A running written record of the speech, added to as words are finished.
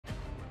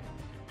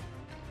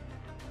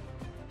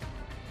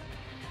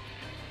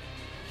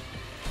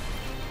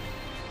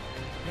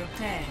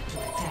Prepare to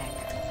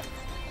attack.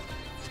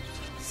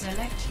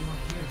 Select your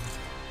hero.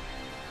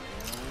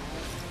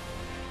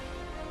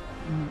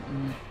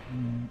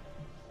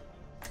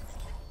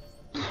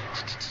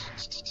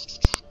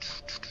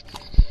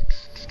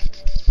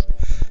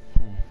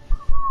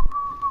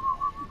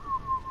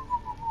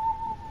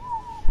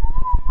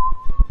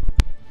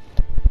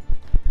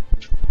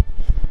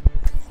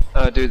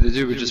 Dude, the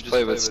dude we just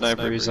played with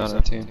sniper, he's on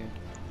our team.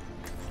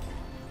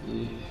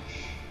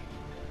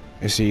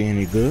 Is he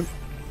any good?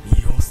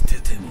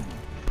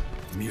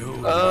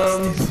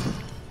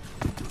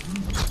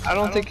 I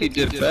don't think he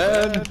did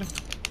bad.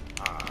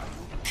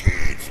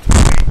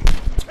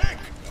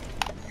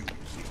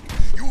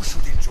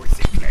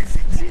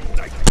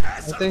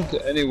 I think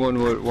anyone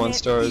would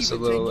 1-star is a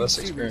little less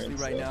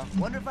experienced. Right now.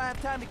 Wonder if I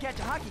have time to catch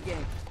a hockey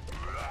game.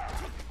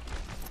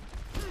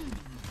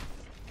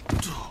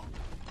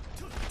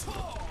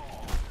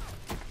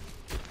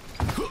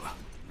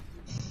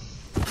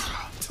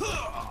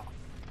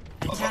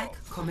 Attack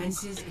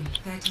commences in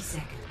 30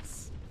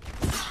 seconds.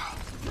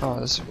 Oh,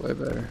 this is way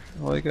better.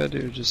 All you gotta do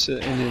is just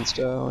sit Indian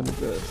style on your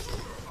bed.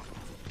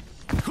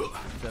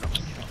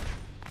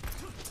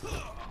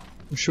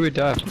 Or should we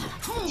dive?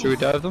 Should we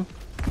dive them?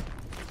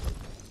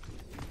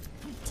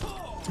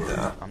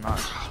 Yeah, I'm not.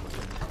 5,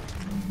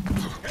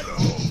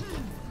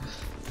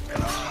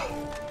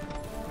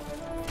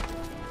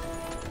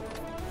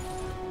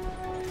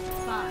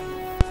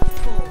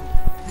 4,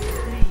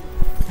 3,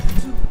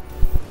 2,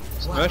 1.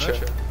 Smash it.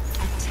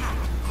 Attack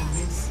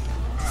commencing.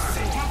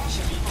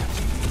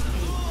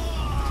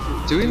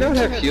 Do we not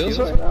have heals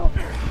right now?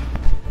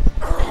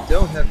 We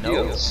don't have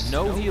heals.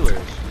 No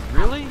healers.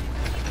 Really?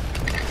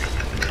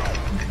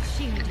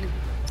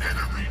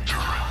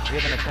 We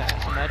have an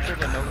attack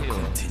symmetric and no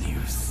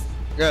healers.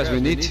 Guys, we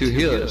need 2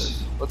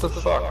 healers. What the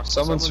fuck?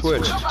 Someone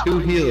switch. 2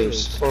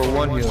 healers for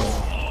 1 healer.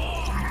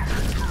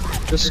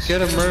 Just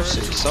get a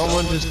mercy.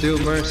 Someone just do a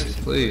mercy,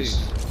 please.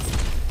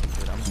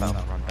 Dude, I'm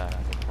about to run back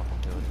and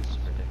fucking do it. This is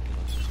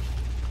ridiculous.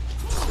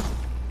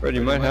 Fred,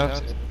 you might have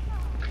to.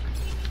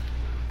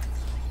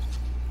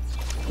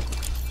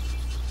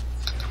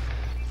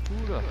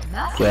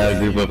 Yeah,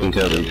 group up and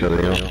cover each other,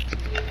 you know.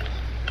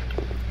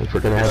 If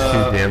we're gonna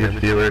have 2 damage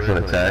dealers on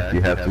attack,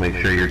 you have to make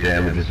sure your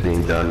damage is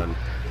being done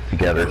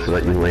together so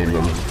that you lane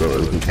them so that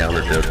we can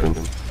counter joke them.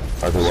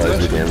 Otherwise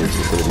the damage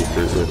is gonna be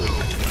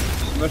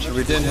fruitless. Much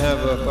we didn't have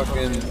a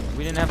fucking...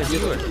 We didn't have a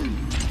healer.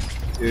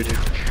 Dude.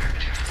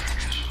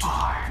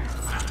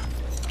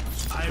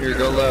 Here,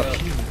 go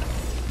left.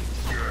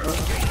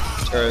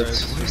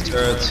 Turrets. There's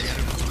turrets.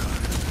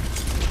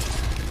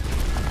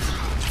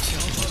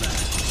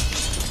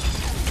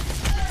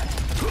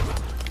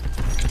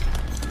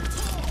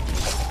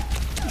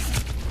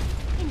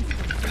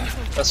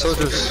 That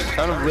soldier's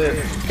kind of lit.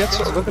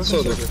 Look at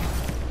soldier.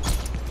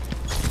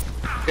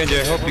 Genji,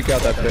 I hope you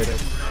got that pick.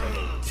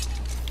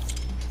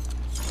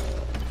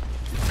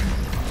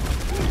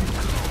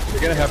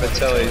 You're gonna have a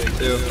telly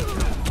too.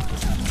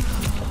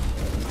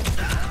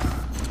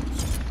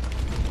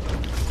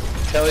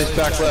 Telly's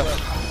back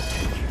left.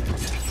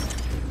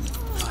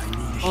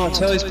 Oh,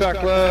 Telly's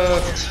back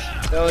left.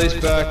 Telly's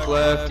back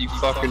left, you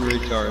fucking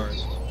retards.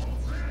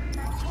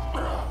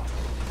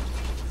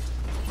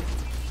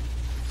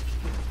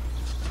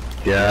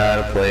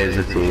 Gotta play as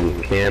a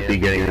team. Can't be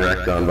getting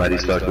wrecked on by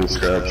these fucking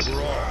scrubs.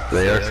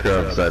 They are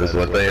scrubs, that is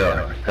what they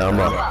are. Come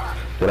on.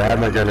 Would I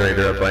have my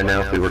generator up by now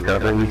if we were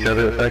covering each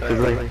other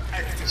effectively?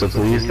 So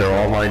please, they're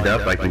all lined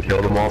up. I can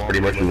kill them all pretty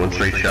much in one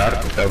straight shot,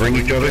 covering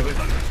each other.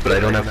 But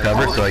I don't have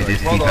cover, so I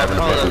just keep having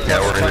to fucking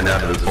cower in and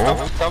out of this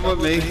hole. Come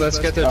with me, let's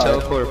get their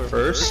teleporter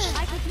first.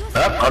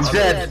 Up, I'm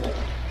dead.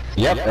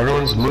 Yep,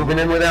 everyone's moving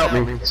in without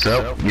me.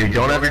 So, you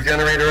don't have your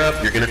generator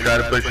up, you're gonna try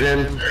to push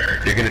in,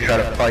 you're gonna try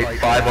to fight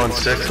 5 on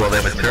 6 while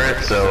they have a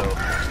turret, so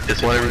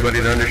just want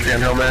everybody to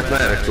understand how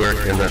mathematics work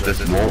and that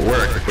this won't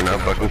work if we're not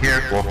fucking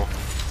careful.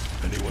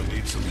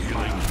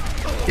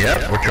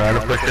 Yep, we're trying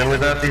to push in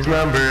without these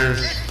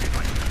numbers.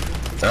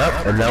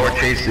 Up, and now we're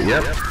chasing,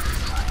 yep.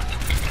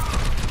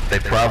 They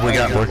probably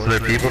got most of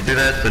their people through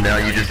that, so now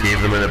you just gave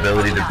them an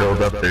ability to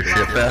build up their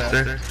ship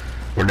faster.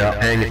 We're not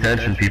paying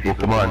attention, people,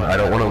 come on. I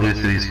don't want to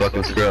lose to these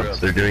fucking scrubs.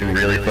 They're doing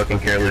really fucking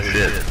careless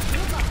shit.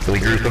 So we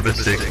group up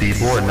as 6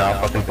 people and not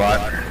fucking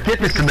 5. Get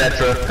the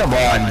Symmetra, come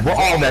on. We're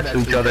all next to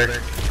each other.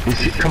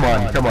 Come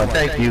on,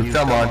 thank you,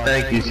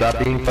 thank you. Stop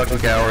being fucking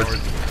cowards.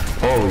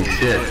 Holy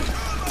shit.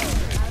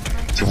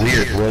 It's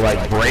weird, we're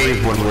like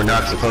brave when we're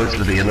not supposed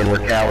to be, and then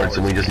we're cowards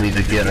and we just need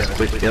to get a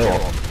quick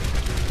kill.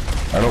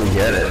 I don't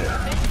get it.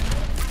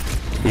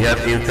 You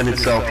have infinite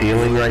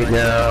self-healing right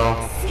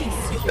now,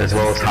 as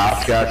well as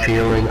hopscotch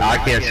healing. I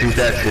can't shoot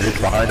that shit, it's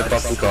behind a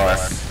fucking car.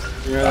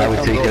 I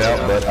would take it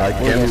out, but I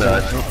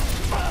cannot.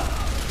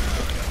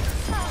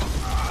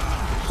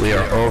 We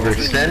are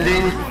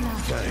overextending.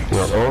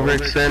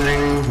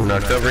 We're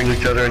not covering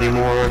each other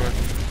anymore.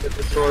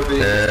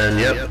 And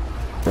yep,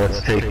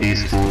 let's take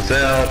these fools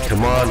out.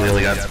 Come on, we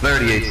only got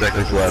 38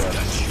 seconds left.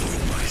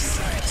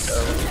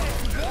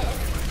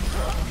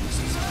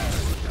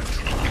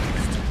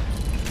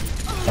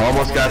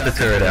 Almost got the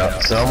turret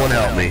out. Someone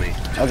help me.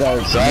 I got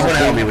it. Someone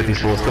help me with these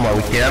fools. Come on,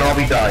 we can't all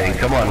be dying.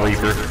 Come on,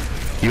 Reaper.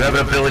 You have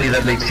an ability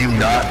that makes you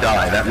not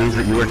die. That means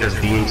that you are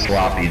just being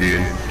sloppy,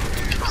 dude.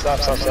 Stop.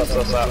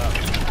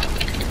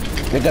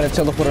 They got a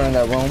teleporter in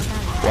that room.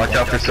 Watch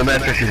out for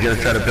Symmetra. She's gonna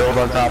try to build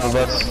on top of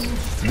us.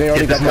 They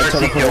already Get this got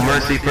that Mercy. Kill teleporter.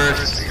 Mercy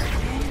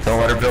first. Don't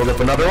let her build up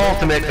another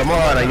ultimate. Come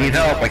on, I need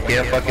help. I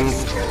can't fucking...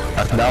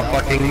 That's now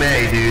fucking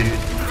May, dude.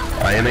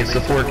 I am a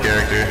support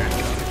character.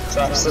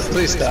 Stop.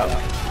 Please stop.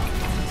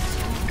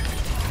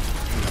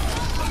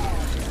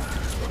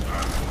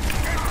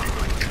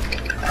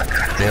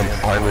 Damn,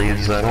 finally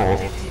uses that ult.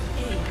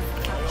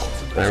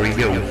 There we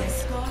go.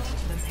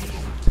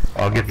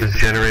 I'll get this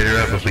generator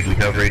up if we can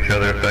cover each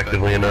other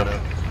effectively enough.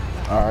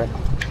 Alright.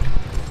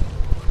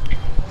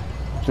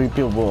 3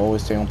 people will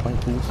always stay on point,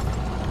 please.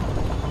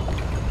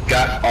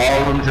 Got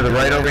all of them to the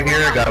right over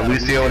here. Got a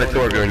Lucio and a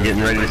Torgun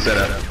getting ready to set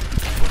up.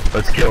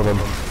 Let's kill them.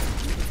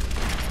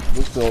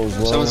 This goes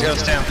well. Someone's gotta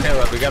stay on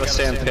payload. We gotta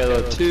stay on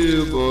payload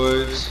too,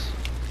 boys.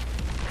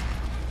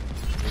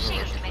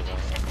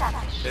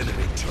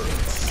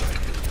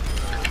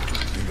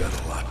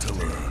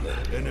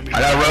 I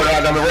got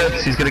Roadhog on the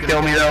lips. He's gonna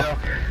kill me though.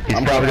 He's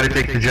probably gonna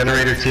take the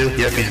generator too.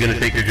 Yep, he's gonna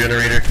take the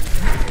generator.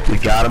 We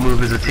gotta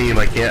move as a team.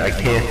 I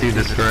can't do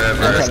this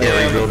forever. I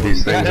can't rebuild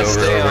these things over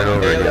and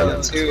over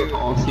again.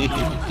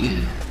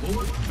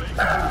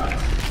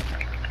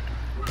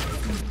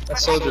 That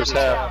soldier's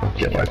half.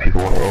 Get why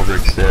people want to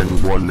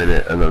overextend 1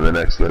 minute and then the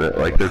next minute.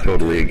 Like they're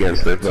totally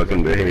against their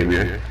fucking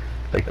behavior.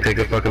 Like take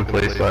a fucking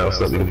playstyle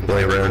so we can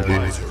play around you.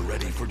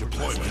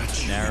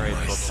 Narrate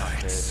book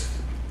update.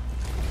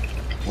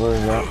 Where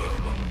is that?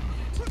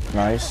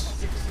 Nice.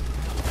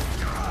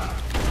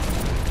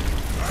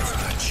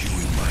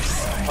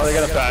 Oh, they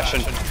got a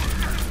Bastion.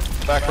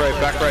 Back right.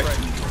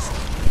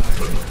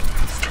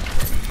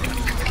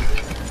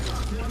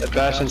 That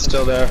Bastion's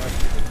still there.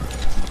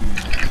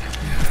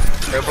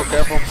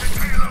 Careful.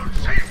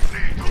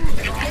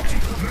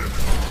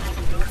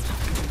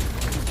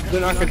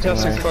 They're not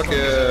contesting fucking...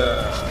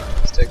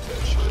 let's take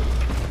that shit.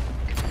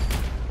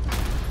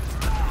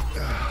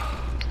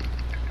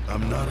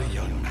 I'm not a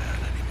young man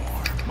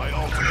anymore. My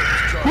ultimate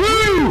is charged.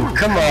 Woo!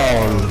 Come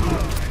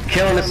on!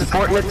 Killing the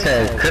support in the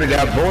tank. Could've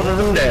got both of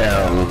them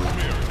down.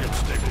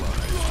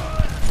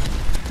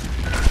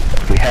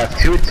 We have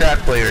 2 attack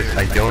players.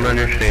 I don't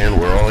understand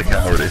where all the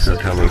cowardice is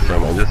coming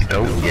from. I just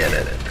don't get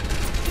it.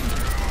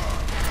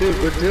 Dude,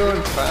 we're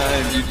doing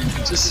fine. You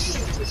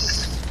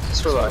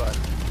just relax.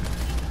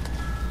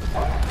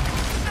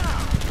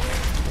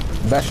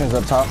 Bastion's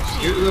up top.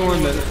 You're the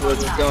one that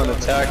was going to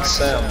attack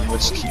Sam,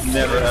 which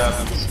never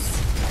happens.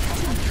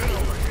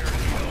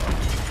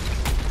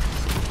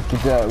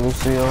 Keep that,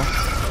 Lucio.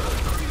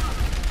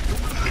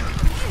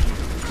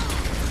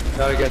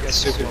 Gotta get the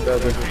stupid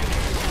feather.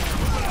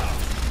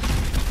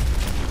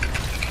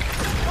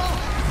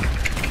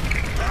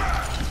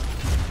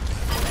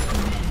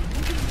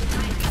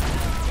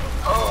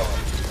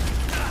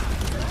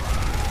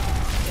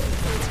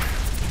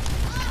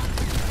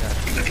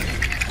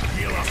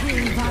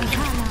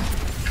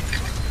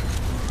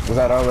 Was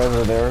that our res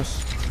or theirs?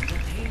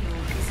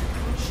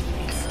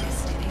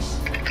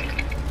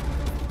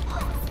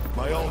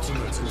 My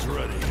ultimate is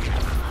ready.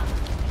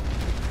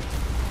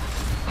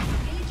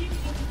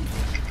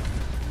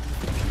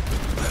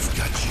 I've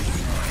got you in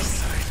my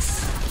sights.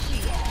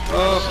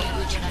 Oh!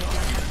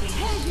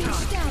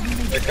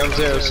 Here comes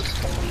theirs.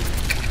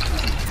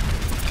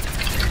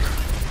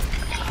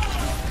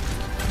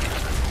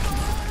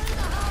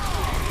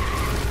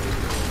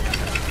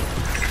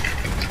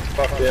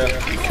 Fuck yeah.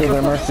 Kill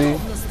their Mercy.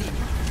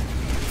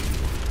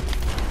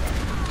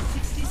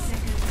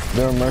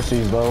 Their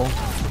Mercy's low.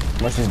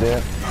 Mercy's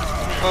dead.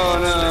 Oh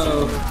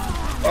no!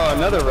 Oh,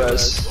 another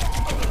res.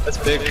 That's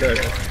big card.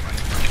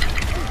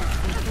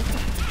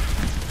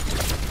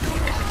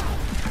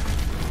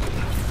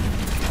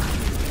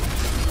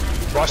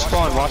 Watch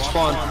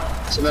spawn.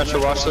 Symmetra,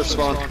 watch their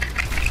spawn.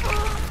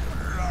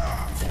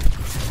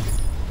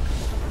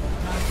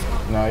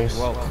 Nice.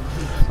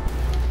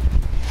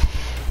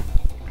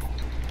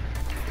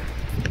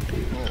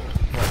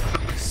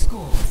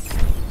 Score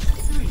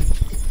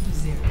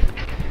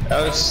 3-0.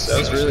 That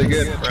was really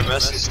good for a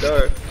messy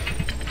start.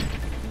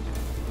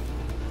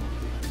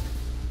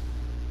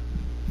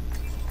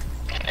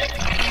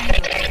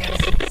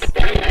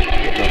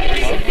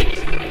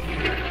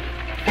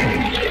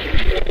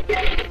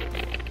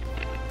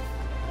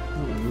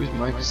 Whose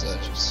mic is that?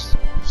 Just...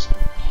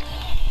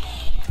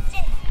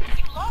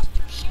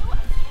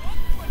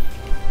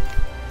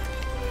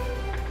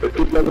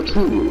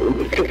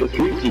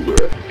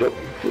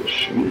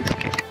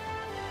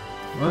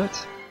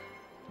 What?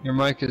 Your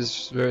mic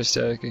is very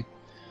staticky.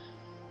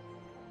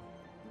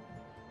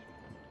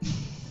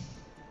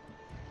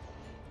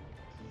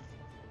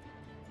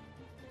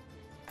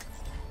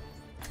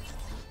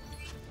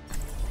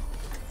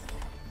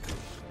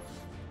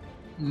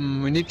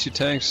 We need 2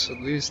 tanks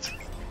at least.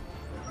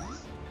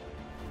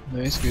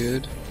 Nice,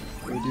 good.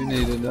 We do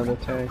need another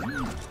tank.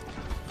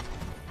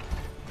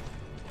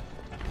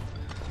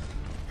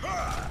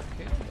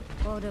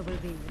 Order will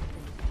be with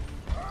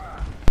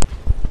them.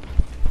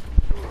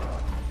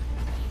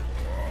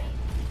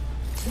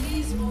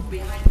 Please move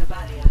behind the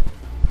barrier.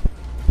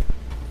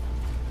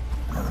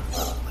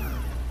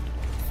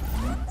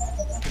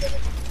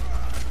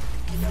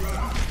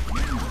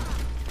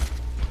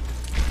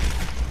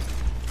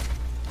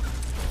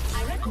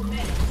 I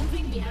recommend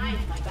moving behind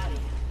my barrier.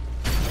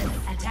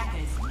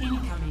 Attackers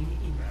incoming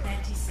in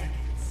 30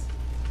 seconds.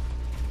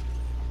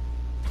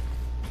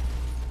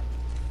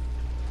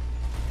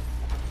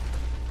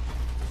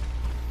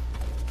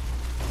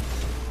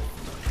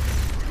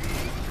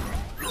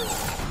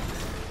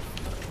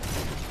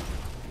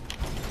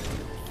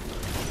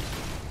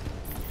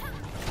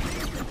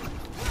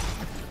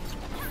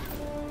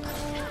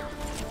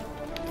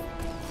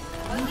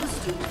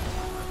 Understood.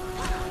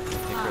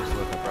 There's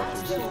looking for a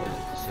seat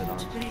to sit on.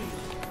 3,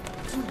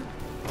 2,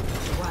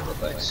 1.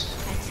 Thanks.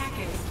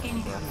 Attackers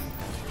incoming.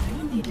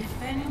 You need to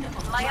defend or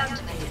My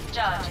ultimate is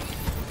charging.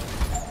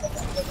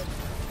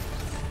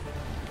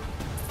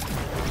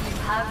 You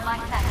have my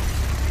thanks.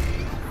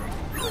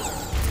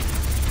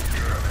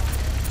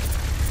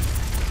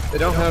 They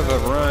don't have a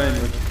Rhine,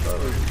 which is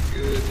probably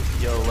good.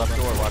 Yo, left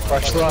door,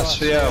 Watch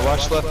left, yeah,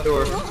 watch left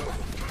door.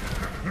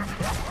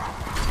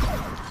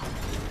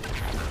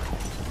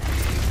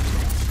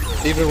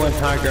 Diva went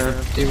high, Gurn.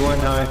 Diva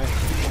went high.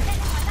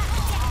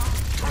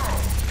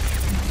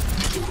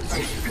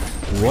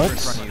 What?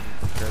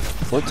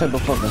 What type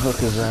of fucking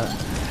hook is that?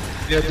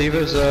 Yeah,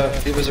 Diva's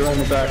around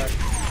the back.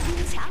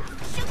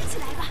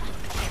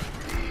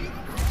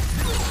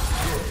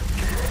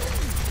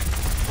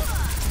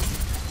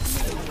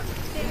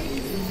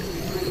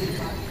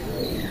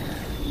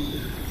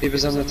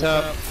 Diva's on the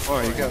top.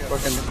 Oh, you got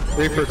fucking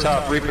Reaper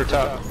top, Reaper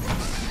top.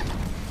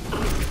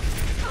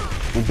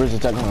 We bridge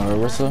attack on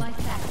Orisa.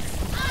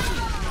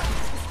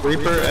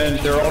 Reaper and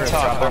they're all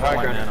top. They're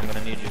high ground. Man, I'm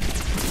gonna need you.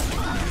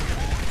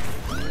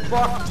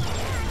 Fuck.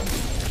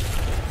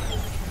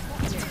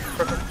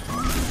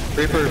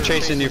 Reaper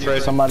chasing you,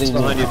 Fred. Somebody, He's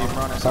behind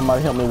you.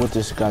 somebody help me with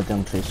this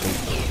goddamn tracer.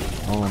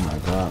 Oh my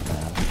god,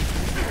 man.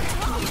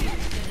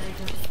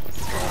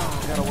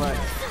 Get away.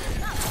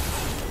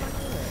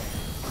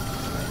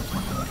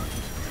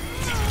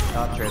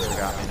 Top tracer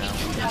got me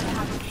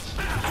now.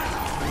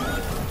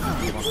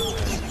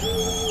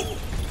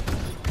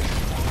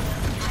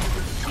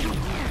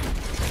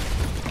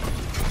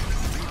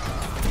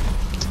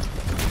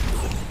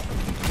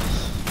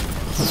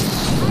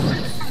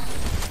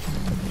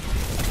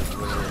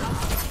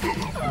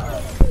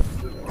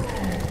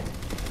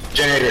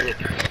 Generator.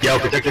 Yo,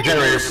 protect the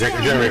generator, protect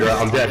the generator.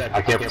 I'm dead.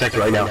 I can't protect it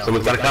right now.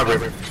 Someone's gotta cover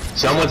it.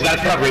 Someone's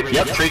gotta cover it.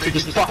 Yep, Tracer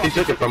just fucking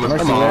took it from us.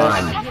 Come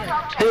on.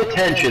 Pay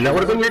attention. That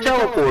would have been your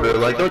teleporter.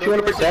 Like, don't you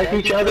want to protect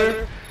each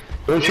other?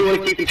 Don't you want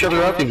to keep each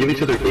other up and give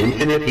each other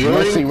infinite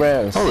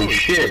healing? Holy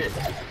shit.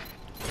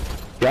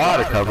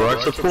 Gotta cover our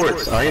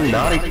supports. I am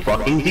not a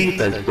fucking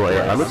defense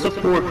player. I'm a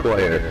support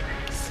player.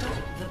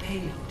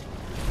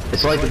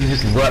 It's like if you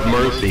just let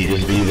Mercy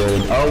just be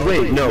there. Oh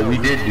wait, no, we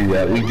did do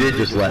that. We did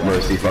just let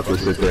Mercy fucking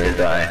sit there and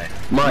die.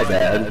 My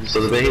bad.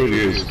 So the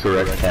behavior is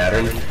correct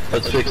pattern.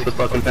 Let's fix the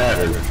fucking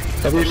pattern.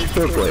 Cover your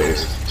support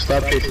players.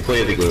 Stop chasing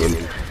play of the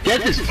game.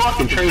 Get this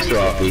fucking Tracer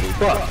off me.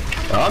 Fuck.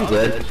 Oh, I'm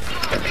dead.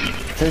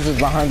 Tracer's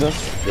behind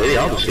us. Maybe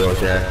I'll just go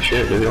attack.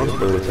 Shit, maybe I'll just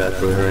go attack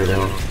for her right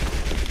now.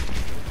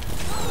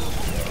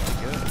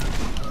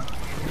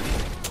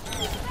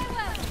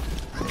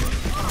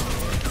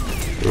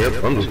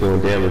 Yep, I'm just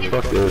going damage.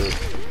 Fuck this.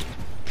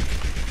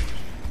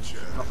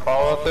 A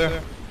fall up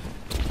there?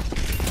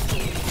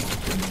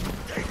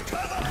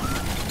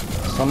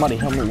 Somebody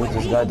help me with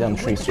this goddamn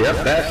tracer. Yep,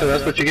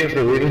 that's what you get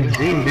for leaving the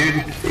team, dude.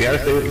 You gotta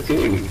stay with the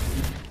team.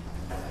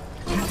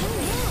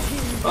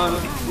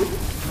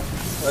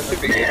 That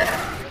should be good.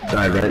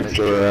 Alright, right,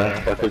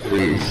 so, fuck it,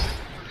 please.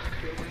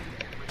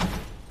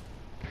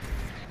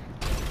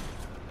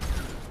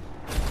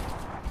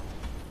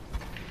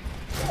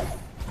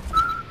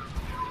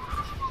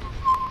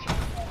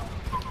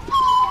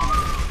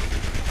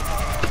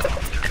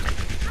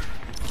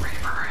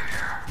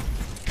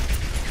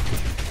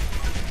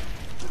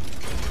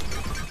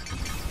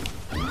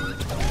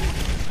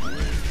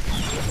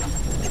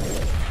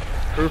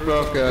 Group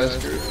up, guys.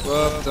 Group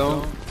up.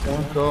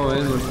 Don't go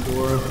in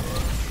before.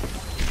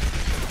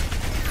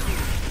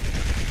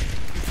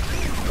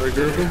 Are we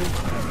grouping?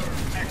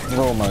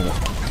 Oh my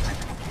god.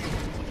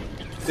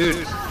 Dude,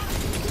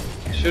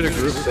 you should have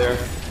grouped there.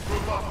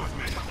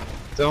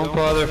 Don't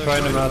bother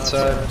fighting them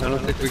outside. I don't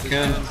think we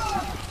can.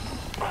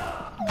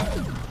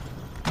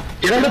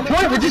 Get on the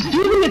point, we're just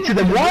giving it to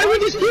them. Why are we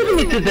just giving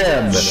it to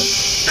them?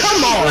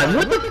 Come on,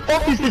 what the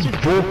fuck is this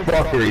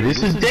bullfuckery?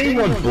 This is day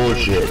one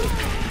bullshit.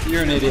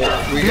 You're an idiot.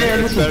 We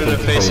gotta get better to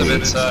face them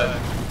inside.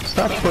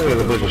 Stop playing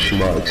with a bunch of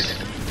schmucks.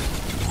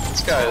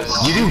 This guy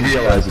is... You do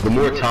realize that the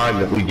more time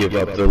that we give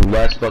up, the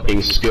less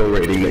fucking skill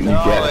rating that you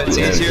No, get at it's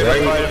the end, easier right?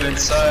 to fight them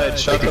inside.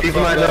 Shut Like, the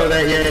people fuck might know up.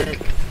 that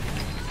yet.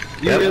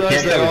 You realize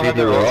can't they all have have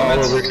people their who are all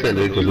ultimates?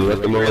 overextended because we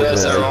let them all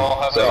Realize they all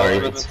down. have their Sorry.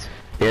 ultimates?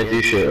 Can't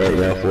do shit right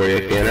now for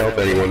you. Can't help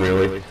anyone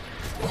really.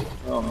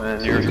 Oh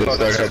man, You're gonna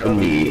start helping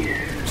me.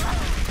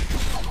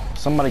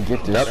 Somebody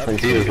get this Yep,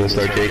 tracer. Peter's gonna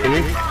start taking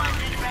me.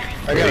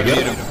 I gotta beat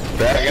him.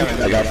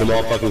 Back. I got them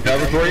all fucking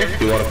covered for you.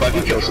 You wanna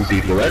fucking kill some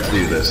people? Let's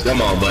do this. Come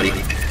on, buddy.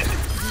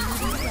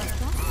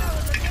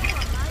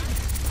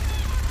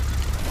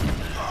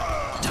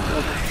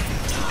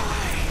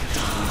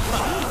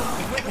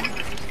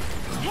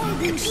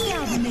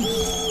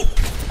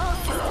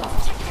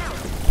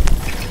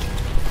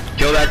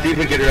 Kill that thief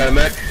and get her out of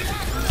mech.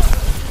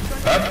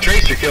 Up,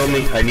 Tracer killed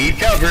me. I need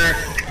cover.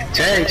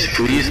 Tanks,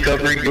 please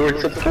cover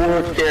your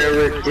support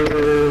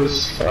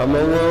characters. I'm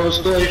a little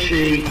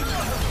squishy.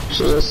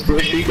 So a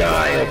squishy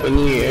guy up in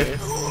here.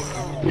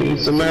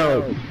 Need some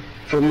help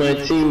from my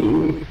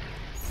team.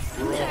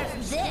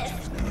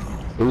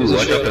 Ooh,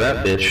 watch out for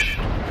that bitch.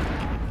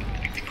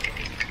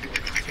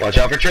 Watch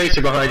out for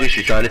Tracer behind you.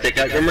 She's trying to take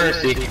out your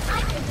Mercy.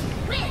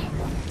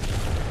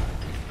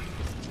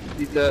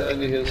 Eat that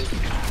into his.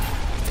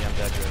 Yeah, I'm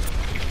dead,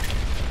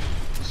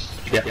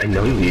 Yeah, I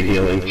know you need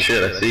healing.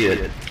 Shit, I see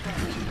it.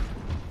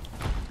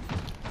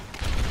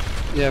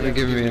 You haven't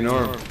given me an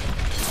orb.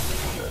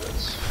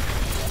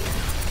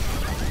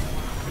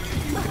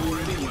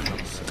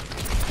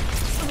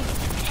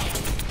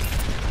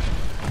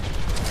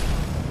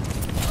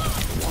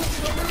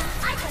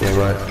 Yeah,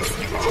 right.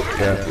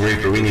 Yeah,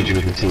 Reaper, we need you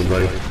with the team,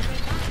 buddy.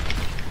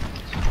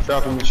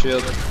 Dropping the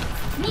shield.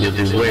 You'll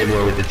do way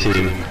more with the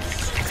team.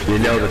 You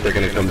know that they're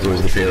gonna come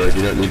towards the payload.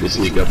 You don't need to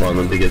sneak up on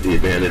them to get the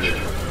advantage.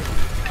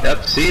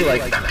 Yep, see,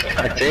 like,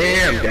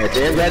 goddamn.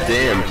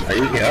 Are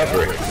you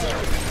cover?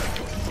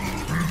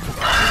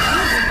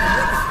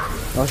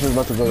 Oh, she's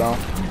about to go down.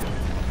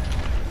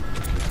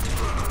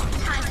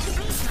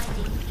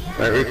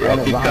 Alright, Reaper,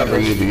 I'll keep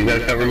covering you, but you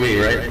gotta cover me,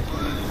 right?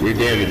 Your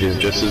damage is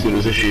just as good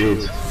as the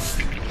shields.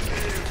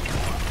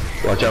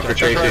 Watch out for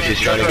Tracer, she's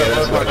trying to get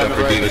us. Watch out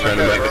for Diva trying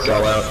to make us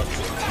all out.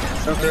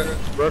 Okay,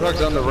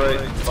 Roadhog's on the right,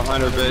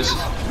 behind her base.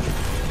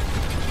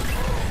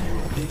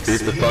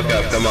 Beat the fuck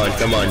up, come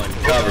on,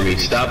 cover me.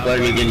 Stop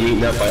letting me get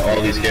eaten up by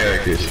all these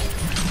characters.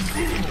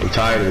 I'm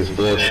tired of this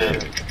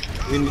bullshit.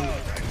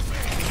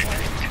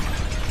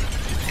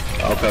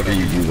 I'll cover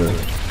you, Diva.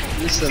 At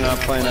least they're not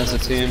playing as a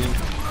team.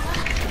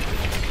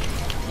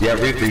 Yeah,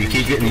 Reaper, you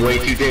keep getting way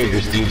too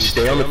dangerous, dude.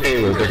 Stay on the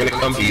payload, they're gonna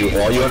come to you.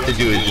 All you have to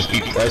do is just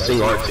keep pressing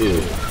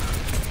R2.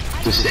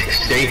 Just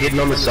stay hidden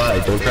on the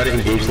side, don't try to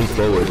engage them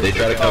forward. They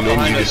try to come in,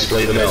 you just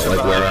slay them out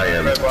like where I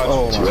am. It's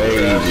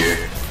way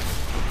easier.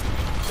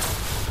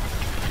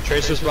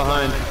 Tracer's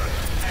behind.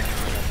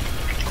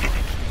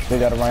 They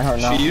got a Reinhardt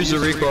now. She used a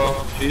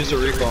recall.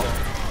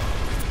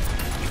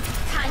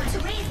 Time to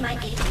raise my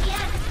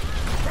APM.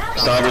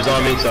 Sombra's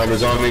on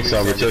me,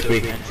 Sombra took me.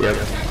 Yep.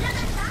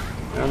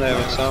 And they have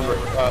a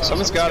Sombra.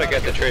 Someone's gotta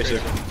get the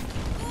Tracer.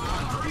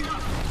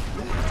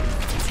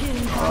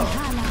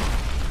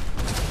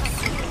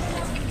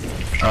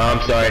 I'm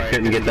sorry, I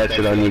couldn't get that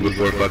shit on you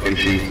before fucking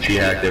she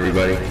hacked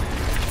everybody.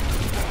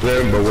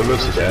 They're mowing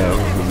us down,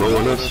 no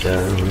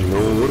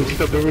one's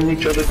covering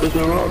each other because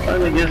they're all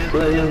trying to get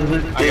play of the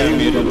game. I gotta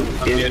mute him.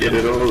 Can't get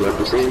it all at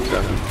the same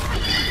time.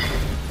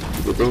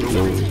 People don't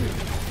know.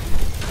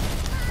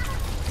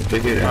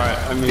 Figure it out.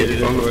 Alright, I muted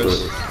Get on the him,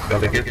 boys. boat.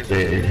 Gotta get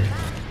there.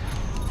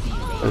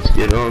 Let's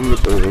get on the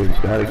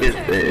boat. Gotta get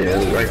there.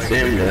 Write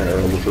them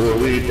down before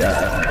we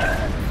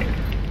die.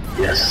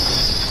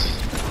 Yes.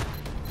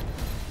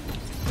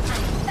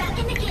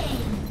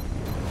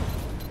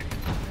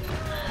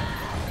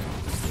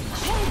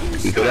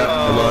 Keep it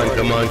up,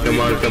 come on.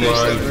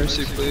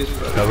 Mercy, please,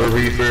 bro. Cover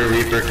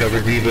Reaper, cover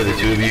Diva. The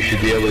two of you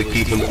should be able to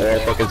keep them all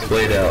fucking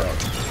splayed out.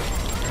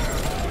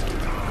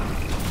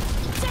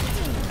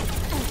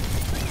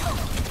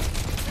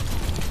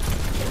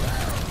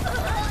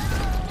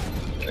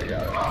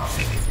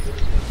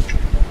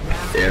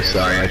 Yeah,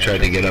 sorry, I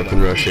tried to get up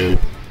and rush in.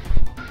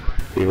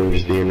 People are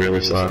just being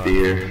really sloppy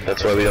here.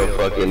 That's why we don't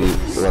fucking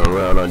run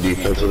around on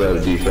defense without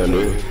a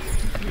defender.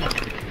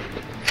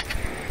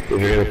 If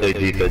you're gonna play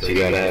defense, you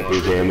gotta have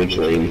your damage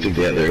lane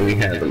together. We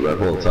had them that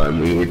whole time.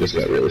 We just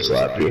got really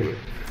sloppy.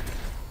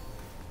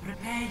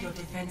 Prepare your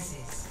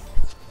defenses.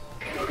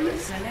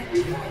 Select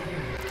your hero.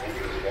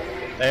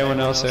 Anyone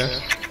else here?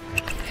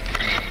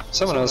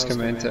 Someone else can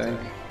maintain.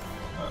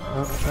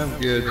 I'm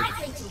good.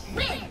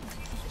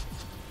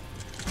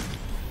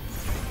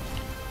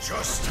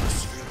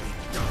 Justice will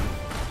be done.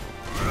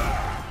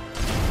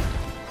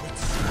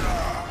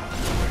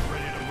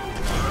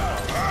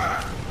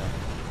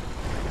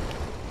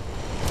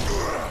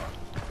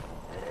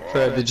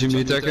 Fred, did you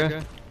mute that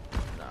guy?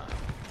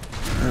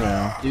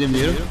 Yeah. You didn't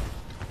mute him?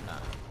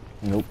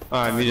 Nope.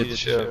 Alright, muted the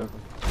shit out of him.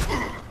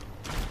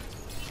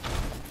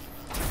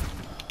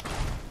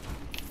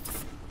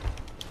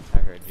 I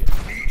heard you.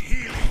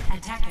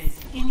 Attackers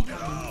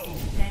incoming in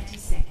 30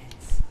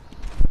 seconds.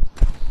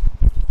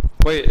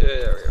 Wait,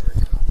 there we go.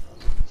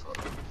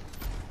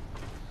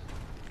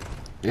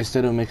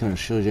 Instead of making a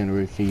shield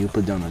generator, can you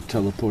put down a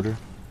teleporter?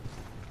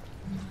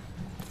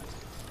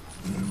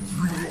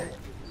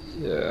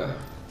 Yeah.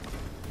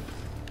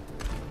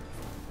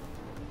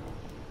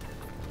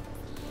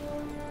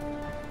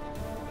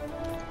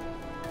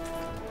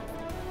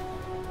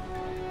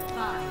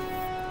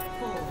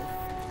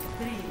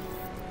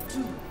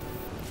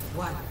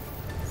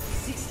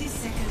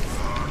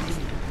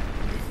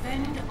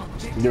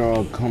 They're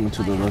all coming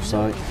to the left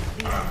side.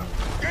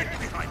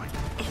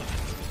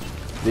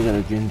 They got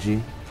a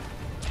Genji.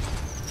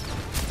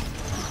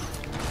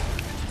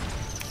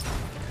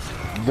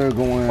 They're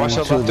going Watch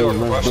out to left the door.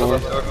 left Watch out door.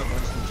 left door.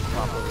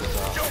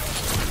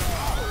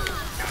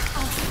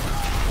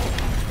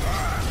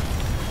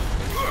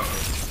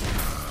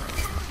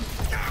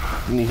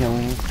 You need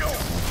healing?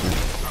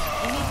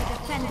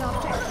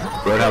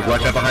 Roadhouse,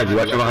 watch out behind you,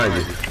 watch out behind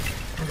you.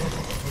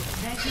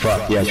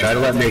 Fuck, yeah, try to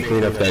let me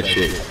clean up that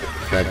shit.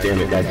 God damn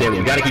it, god damn it.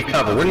 We gotta keep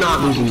cover. We're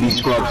not losing these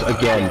scrubs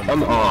again.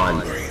 Come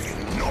on.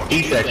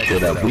 Eat that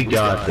shit up. We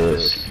got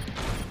this.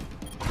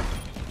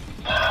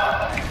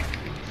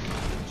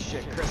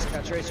 Shit, Chris,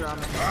 got Tracer on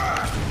me.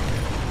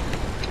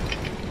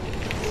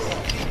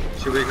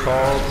 She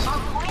recalled.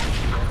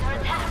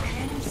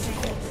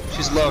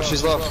 She's low,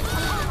 she's low.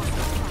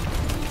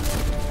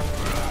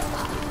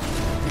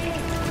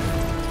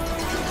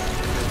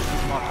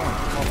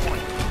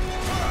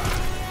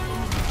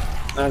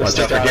 Watch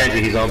out for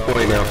Genji, he's on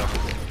point now.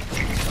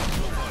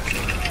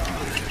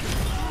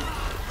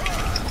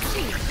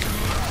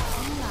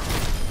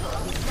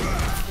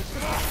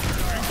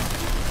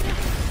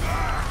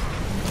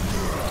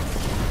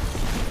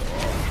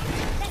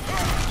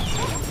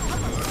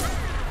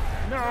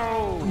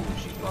 No!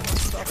 She fucking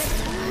stuck me.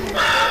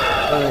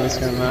 I don't think it's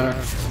gonna matter.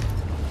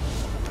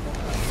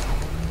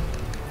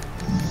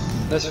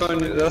 That's fine.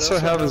 That's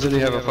what happens when you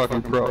have a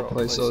fucking pro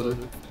placeholder.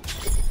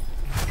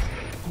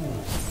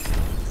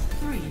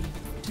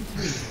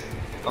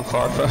 I'm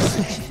far from.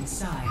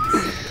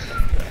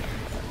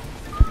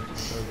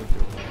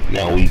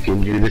 Now we can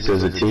do this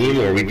as a team,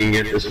 or we can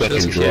get this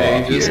fucking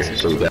draw here.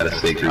 So we gotta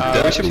stay through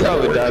we should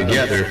probably work dive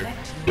together.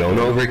 Don't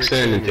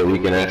overextend until we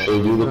can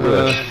actually do the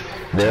push.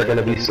 They're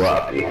gonna be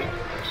sloppy.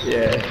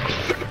 Yeah.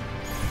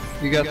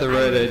 You got the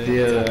right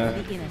idea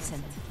there.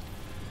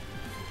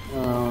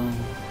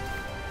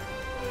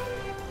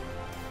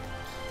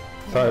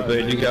 Alright,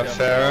 but you got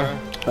Farah?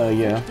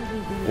 Yeah.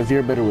 If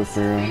you're better with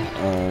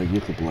Pharah,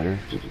 you could let her.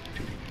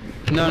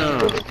 No.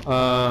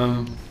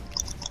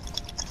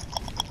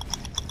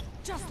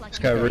 This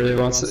guy really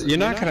wants it. You're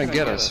not gonna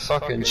get us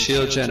fucking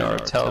shield gen or a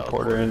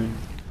teleporter in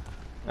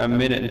a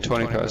minute and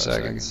 25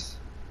 seconds.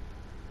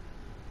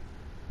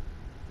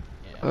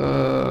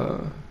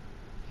 Alright,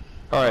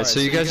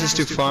 so you guys just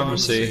do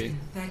pharmacy.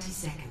 30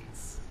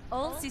 seconds.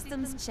 All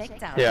systems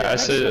checked out. Yeah, I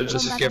said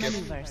just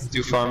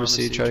do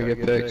pharmacy, try to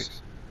get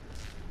picked.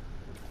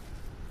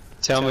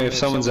 Tell me if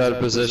someone's out of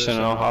position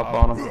and I'll hop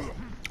on them.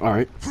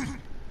 Alright.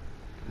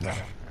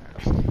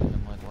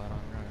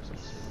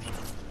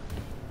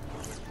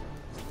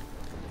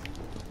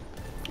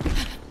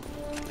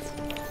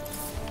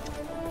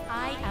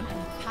 I am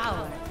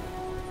empowered.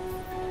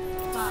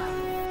 5,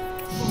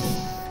 4,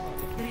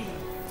 3,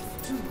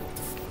 2,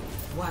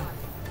 1.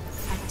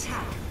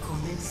 Attack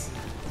commencing.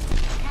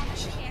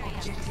 Capture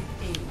objective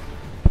A.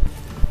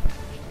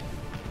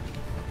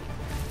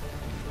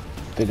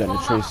 They got a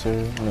Tracer.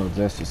 No,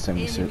 that's the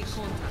 76.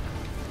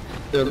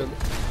 No, Go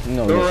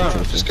that's around, a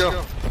Tracer. just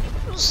go.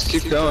 Just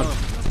keep going.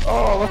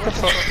 Oh, what the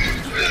fuck?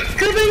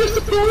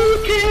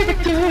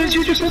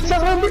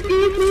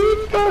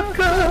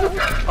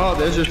 Oh,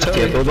 there's your I can't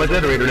toe. build my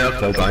generator now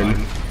because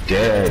I'm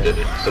dead.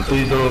 So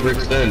please don't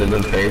overextend in the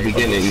very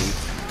beginning.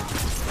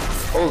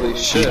 Holy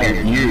shit.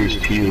 Your ears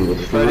peel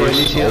with By the way,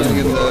 you force. healing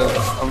in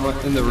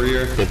the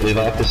rear. Can't believe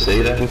I have to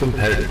say that in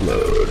competitive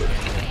mode.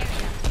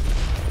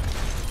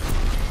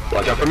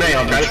 Watch out for me,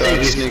 I'll try to save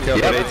you. Sneak up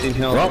at 18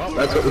 health. Well,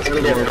 that's what we're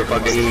gonna get for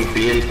fucking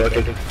being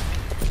fucking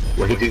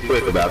way too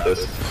quick about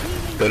this.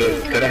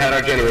 Could've had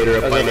our generator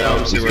up by now.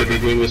 We could be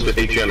doing this with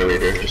a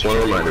generator. Just want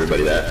to remind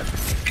everybody that.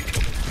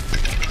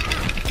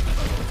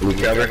 Move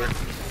cover.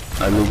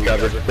 I move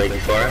cover. Thank you,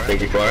 Farah.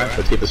 Thank you, Farah.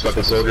 Let's get this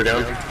fucking soldier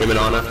down. Him and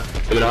Ana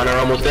are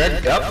almost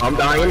dead. Yep, I'm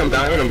dying. I'm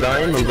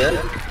dead.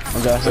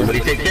 Okay. Somebody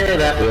take care of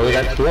that. We only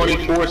got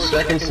 24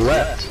 seconds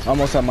left.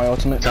 Almost at my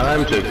ultimate.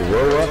 Time to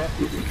grow up,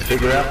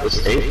 figure out this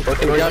ain't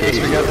fucking We got this,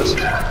 we got this.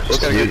 Let's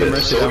Just gotta do get the this.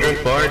 mercy Soldier down.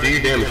 and Farah, do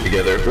your damage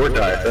together. Or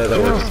die. That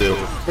works too.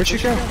 Where'd you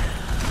go?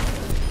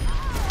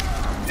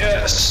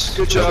 Yes,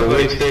 good job, Cover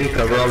buddy. Winston,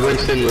 cover on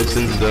Winston.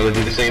 Winston's gonna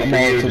do the same for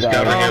you. Just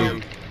cover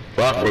him.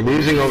 Well, we're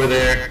losing over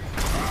there.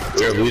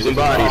 We're losing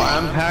bodies. Oh,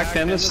 I'm hacked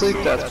and asleep?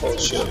 That's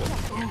bullshit.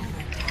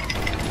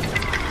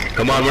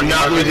 Come on, we're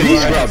not losing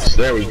these scrubs.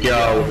 There we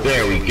go.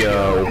 There we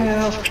go.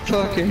 Hell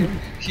fucking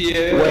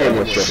yeah. Way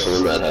more stressful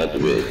than that had to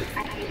be.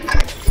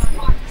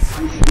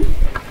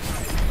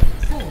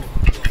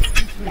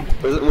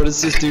 What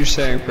is this dude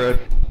saying, Fred?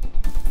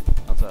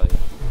 I'll tell you.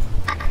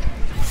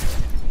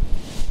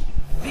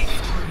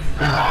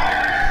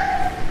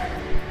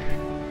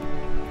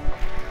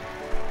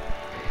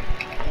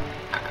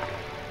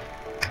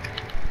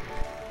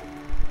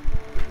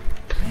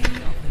 Play of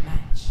the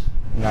match.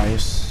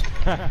 Nice.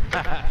 I've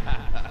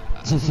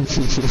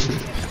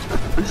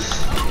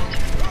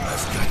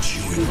got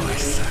you in my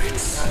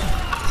sights.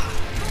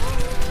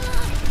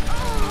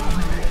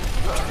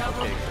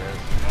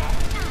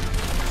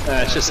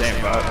 It's just aim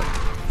about it.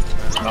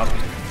 It's nothing.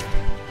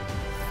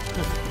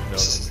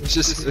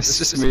 It's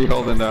just me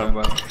holding down,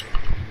 but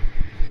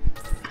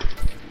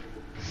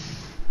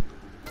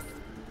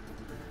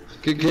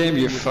good game,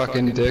 you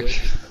fucking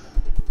dick.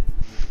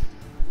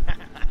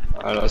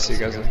 Alright, I'll see you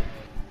guys later.